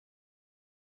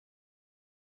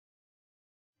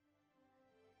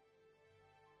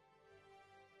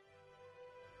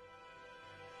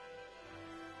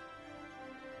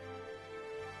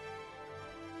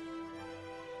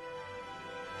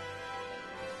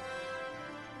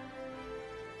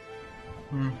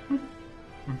Mm-hmm.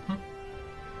 Mm-hmm.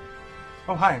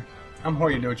 Oh, hi. I'm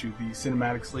Horyadochu, the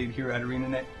cinematics lead here at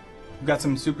ArenaNet. We've got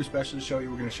something super special to show you.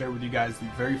 We're going to share with you guys the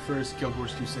very first Guild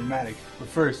Wars 2 cinematic. But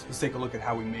first, let's take a look at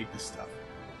how we make this stuff.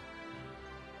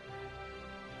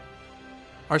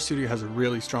 Our studio has a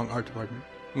really strong art department.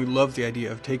 We love the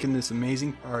idea of taking this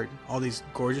amazing art, all these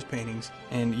gorgeous paintings,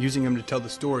 and using them to tell the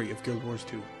story of Guild Wars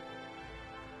 2.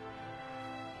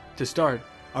 To start,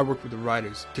 I work with the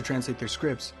writers to translate their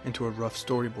scripts into a rough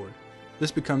storyboard.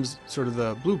 This becomes sort of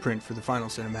the blueprint for the final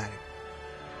cinematic.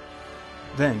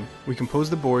 Then, we compose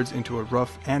the boards into a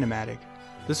rough animatic.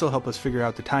 This will help us figure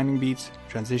out the timing beats,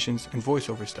 transitions, and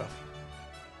voiceover stuff.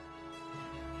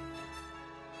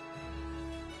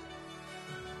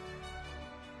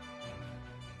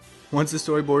 Once the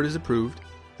storyboard is approved,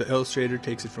 the illustrator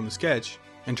takes it from a sketch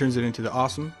and turns it into the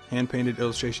awesome, hand-painted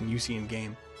illustration you see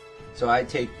in-game. So I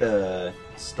take the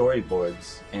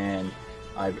storyboards and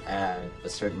I add a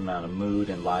certain amount of mood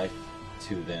and life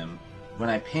to them. When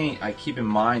I paint, I keep in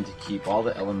mind to keep all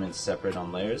the elements separate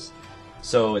on layers,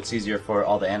 so it's easier for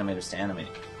all the animators to animate.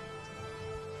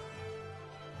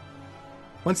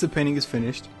 Once the painting is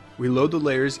finished, we load the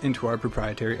layers into our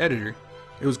proprietary editor.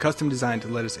 It was custom designed to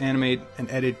let us animate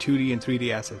and edit 2D and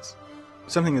 3D assets.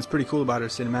 Something that's pretty cool about our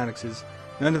cinematics is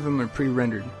none of them are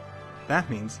pre-rendered. That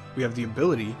means we have the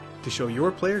ability to show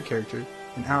your player character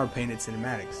in our painted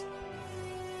cinematics.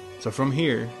 So from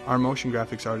here, our motion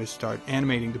graphics artists start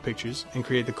animating the pictures and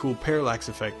create the cool parallax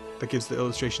effect that gives the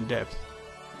illustration depth.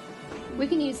 We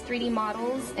can use 3D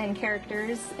models and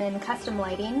characters and custom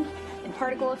lighting and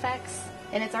particle effects,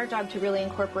 and it's our job to really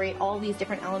incorporate all these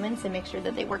different elements and make sure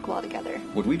that they work well together.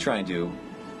 What we try and do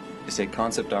is take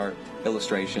concept art,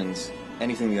 illustrations,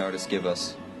 anything the artists give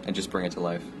us, and just bring it to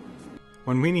life.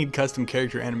 When we need custom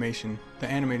character animation, the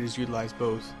animators utilize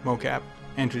both mocap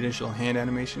and traditional hand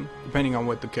animation, depending on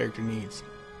what the character needs.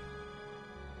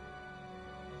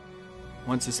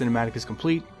 Once the cinematic is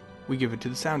complete, we give it to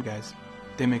the sound guys.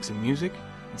 They make some music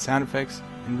and sound effects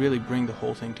and really bring the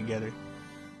whole thing together.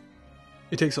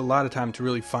 It takes a lot of time to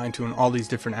really fine-tune all these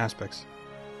different aspects.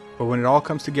 But when it all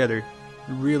comes together,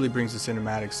 it really brings the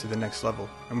cinematics to the next level,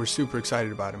 and we're super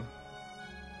excited about them.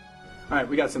 Alright,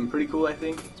 we got something pretty cool, I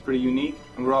think. It's pretty unique,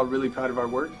 and we're all really proud of our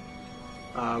work.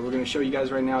 We're going to show you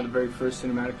guys right now the very first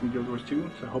cinematic from Guild Wars 2,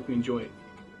 so I hope you enjoy it.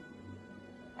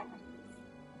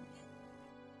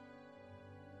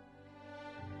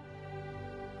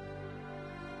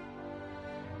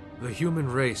 The human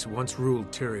race once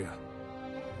ruled Tyria.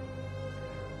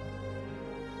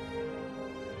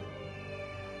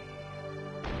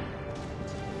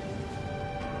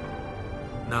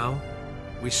 Now,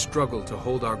 we struggle to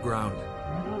hold our ground.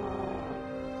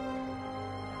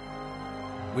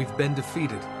 We've been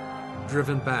defeated,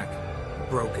 driven back,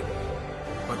 broken,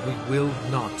 but we will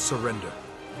not surrender.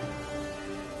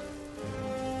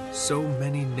 So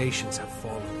many nations have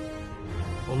fallen.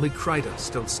 Only Kryta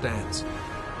still stands.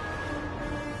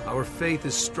 Our faith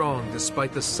is strong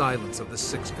despite the silence of the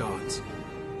six gods.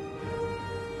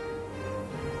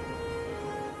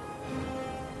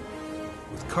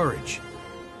 With courage,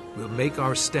 we'll make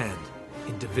our stand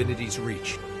in Divinity's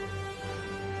reach.